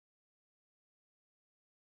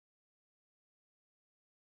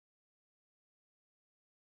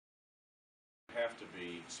have to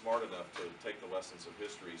be smart enough to take the lessons of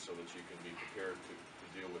history so that you can be prepared to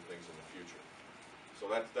deal with things in the future. So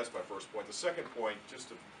that's my first point. The second point, just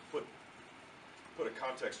to put a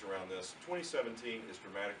context around this, 2017 is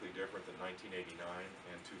dramatically different than 1989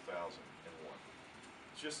 and 2001.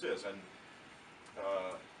 It just is. And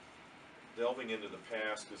delving into the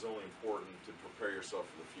past is only important to prepare yourself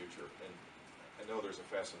for the future. And I know there's a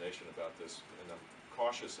fascination about this, and I'm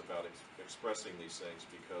cautious about expressing these things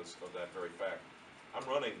because of that very fact. I'm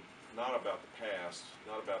running not about the past,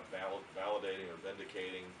 not about validating or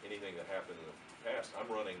vindicating anything that happened in the past. I'm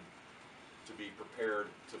running to be prepared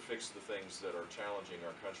to fix the things that are challenging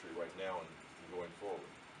our country right now and going forward.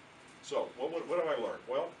 So what have I learned?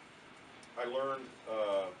 Well, I learned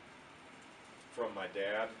from my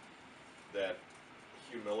dad that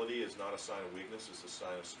humility is not a sign of weakness, it's a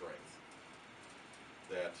sign of strength.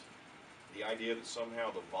 That the idea that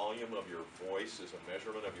somehow the volume of your voice is a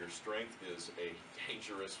measurement of your strength is a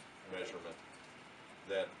dangerous measurement.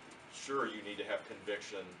 That sure, you need to have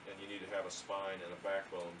conviction and you need to have a spine and a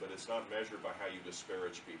backbone, but it's not measured by how you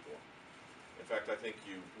disparage people. In fact, I think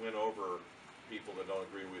you win over people that don't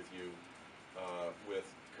agree with you with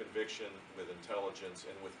conviction, with intelligence,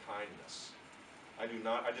 and with kindness.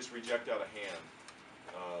 I just reject out of hand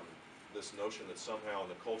this notion that somehow in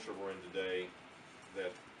the culture we're in today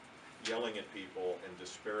that yelling at people and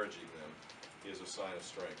disparaging them is a sign of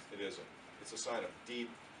strength. It isn't. It's a sign of deep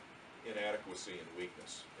inadequacy and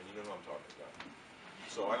weakness, and you know what I'm talking about.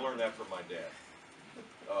 So I learned that from my dad.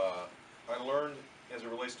 I learned, as it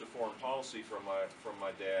relates to foreign policy, from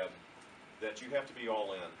my dad, that you have to be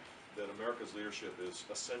all in, that America's leadership is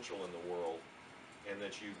essential in the world, and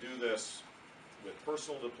that you do this with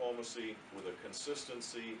personal diplomacy, with a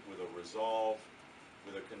consistency, with a resolve,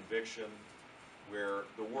 with a conviction, where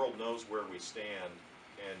the world knows where we stand,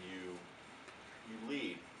 and you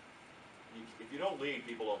lead. If you don't lead,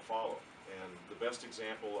 people don't follow. And the best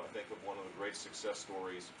example, I think, of one of the great success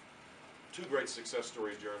stories, two great success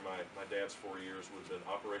stories during my dad's 4 years would have been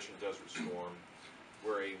Operation Desert Storm,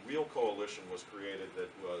 where a real coalition was created that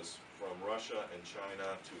was from Russia and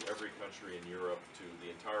China to every country in Europe to the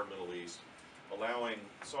entire Middle East,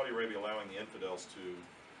 Saudi Arabia allowing the infidels to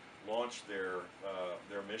launch their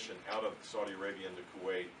mission out of Saudi Arabia into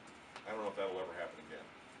Kuwait. I don't know if that'll ever happen again.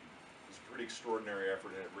 It was a pretty extraordinary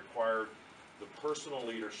effort, and it required the personal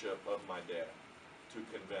leadership of my dad to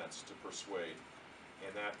convince, to persuade.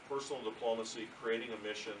 And that personal diplomacy, creating a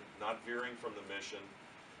mission, not veering from the mission,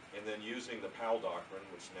 and then using the Powell Doctrine,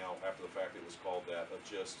 which now, after the fact, it was called that, of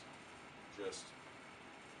just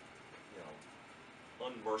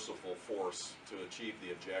unmerciful force to achieve the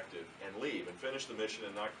objective and leave and finish the mission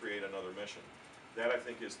and not create another mission. That, I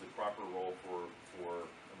think, is the proper role for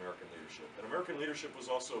American leadership. And American leadership was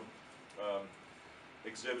also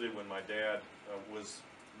exhibited when my dad was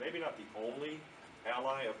maybe not the only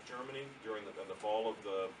ally of Germany during the fall of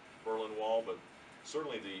the Berlin Wall, but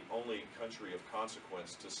certainly the only country of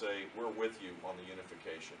consequence to say, we're with you on the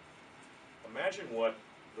unification. Imagine what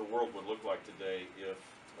the world would look like today if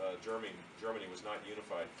Germany was not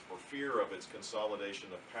unified for fear of its consolidation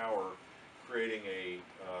of power, creating a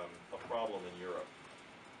problem in Europe.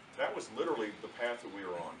 That was literally the path that we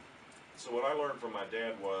were on. So what I learned from my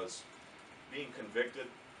dad was being convicted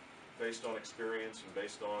based on experience and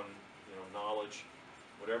based on knowledge.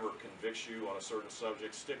 Whatever convicts you on a certain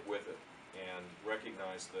subject, stick with it and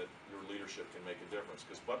recognize that your leadership can make a difference.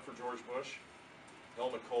 Because but for George Bush,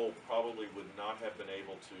 Helmut Kohl probably would not have been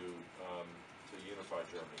able to unify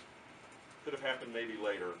Germany. Could have happened maybe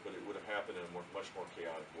later, but it would have happened in a much more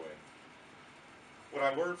chaotic way. What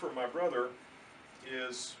I learned from my brother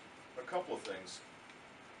is a couple of things.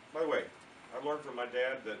 By the way, I learned from my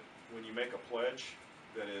dad that when you make a pledge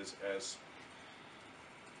that is as,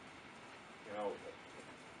 I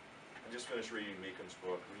just finished reading Meekham's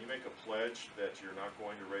book. When you make a pledge that you're not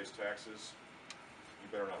going to raise taxes, you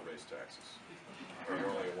better not raise taxes. You're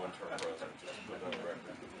only a one-term president, just to put that on the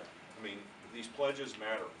record. I mean, these pledges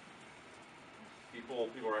matter.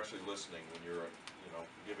 People are actually listening when you're,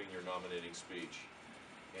 giving your nominating speech.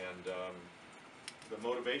 And the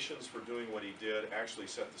motivations for doing what he did actually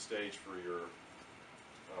set the stage for your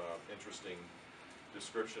interesting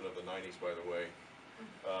description of the 90s, by the way,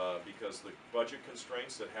 because the budget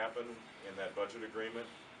constraints that happened in that budget agreement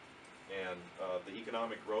and the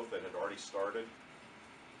economic growth that had already started,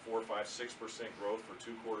 4, 5, 6% growth for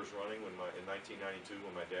 2 quarters running in 1992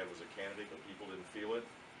 when my dad was a candidate, but people didn't feel it,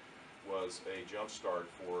 was a jump start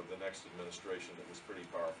for the next administration that was pretty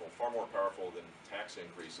powerful, far more powerful than tax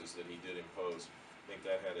increases that he did impose. I think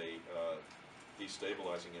that had a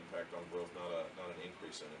destabilizing impact on growth, not an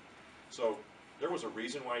increase in it. So There was a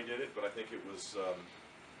reason why he did it, but I think it was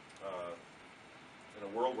in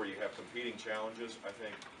a world where you have competing challenges, I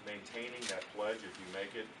think maintaining that pledge, if you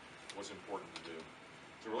make it, was important to do.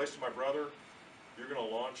 As it relates to my brother, you're going to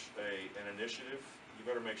launch an initiative. You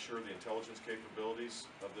better make sure the intelligence capabilities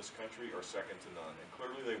of this country are second to none, and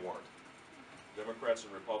clearly they weren't. Democrats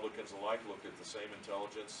and Republicans alike looked at the same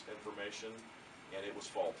intelligence information, and it was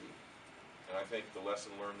faulty. And I think the lesson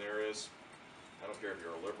learned there is, I don't care if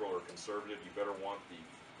you're a liberal or conservative, you better want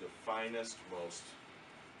the finest, most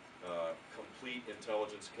complete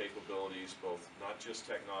intelligence capabilities, both not just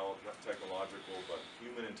technological, but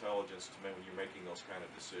human intelligence to when you're making those kind of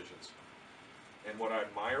decisions. And what I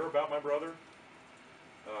admire about my brother,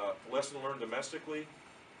 lesson learned domestically,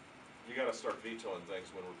 you got to start vetoing things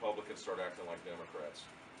when Republicans start acting like Democrats.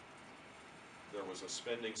 There was a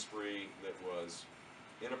spending spree that was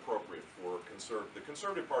inappropriate for the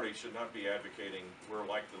Conservative Party should not be advocating we're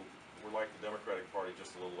like the Democratic Party,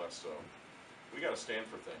 just a little less so. We got to stand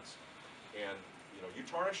for things, and you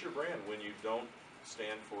tarnish your brand when you don't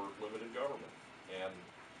stand for limited government. And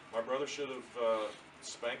my brother should have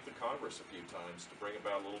spanked the Congress a few times to bring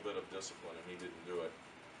about a little bit of discipline, and he didn't do it.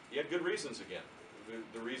 He had good reasons again.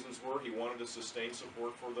 The reasons were he wanted to sustain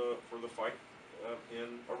support for the fight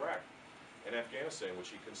in Iraq and Afghanistan,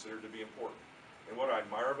 which he considered to be important. And what I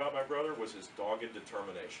admire about my brother was his dogged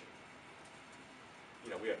determination.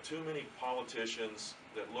 We have too many politicians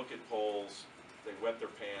that look at polls, they wet their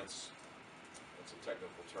pants, that's a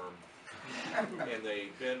technical term, and they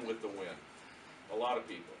bend with the wind. A lot of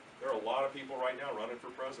people. There are a lot of people right now running for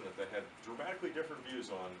president that had dramatically different views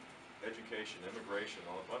on education, immigration,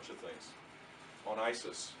 on a bunch of things, on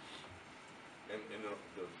ISIS. And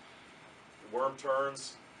the worm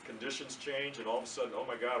turns, conditions change, and all of a sudden, oh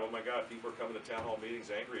my God, people are coming to town hall meetings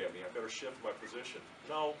angry at me. I better shift my position.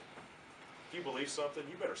 No. If you believe something,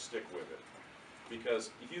 you better stick with it.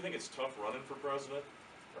 Because if you think it's tough running for president,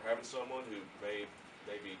 or having someone who may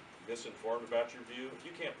be misinformed about your view, if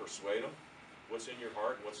you can't persuade them what's in your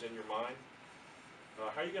heart and what's in your mind,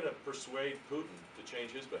 how are you going to persuade Putin to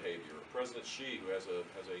change his behavior? Or President Xi, who has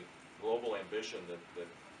a global ambition that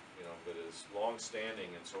is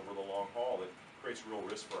long-standing, it's over the long haul, that creates real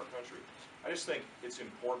risk for our country. I just think it's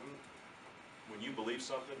important when you believe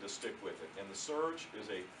something to stick with it. And the surge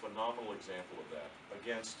is a phenomenal example of that.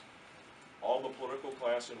 Against all the political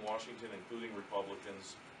class in Washington, including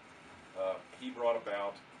Republicans, he brought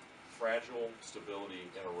about fragile stability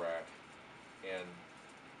in Iraq, and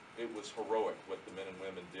it was heroic what the men and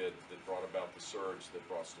women did that brought about the surge that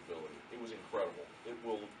brought stability. It was incredible. It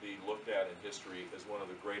will be looked at in history as one of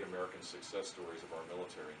the great American success stories of our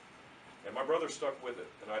military. And my brother stuck with it,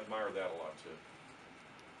 and I admire that a lot too.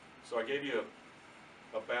 So I gave you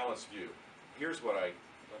a balanced view. Here's what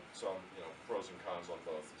some pros and cons on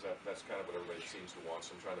both. That's kind of what everybody seems to want,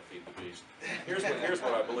 so I'm trying to feed the beast. Here's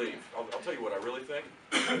what I believe. I'll tell you what I really think.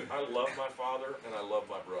 I love my father and I love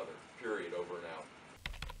my brother, period, over and out.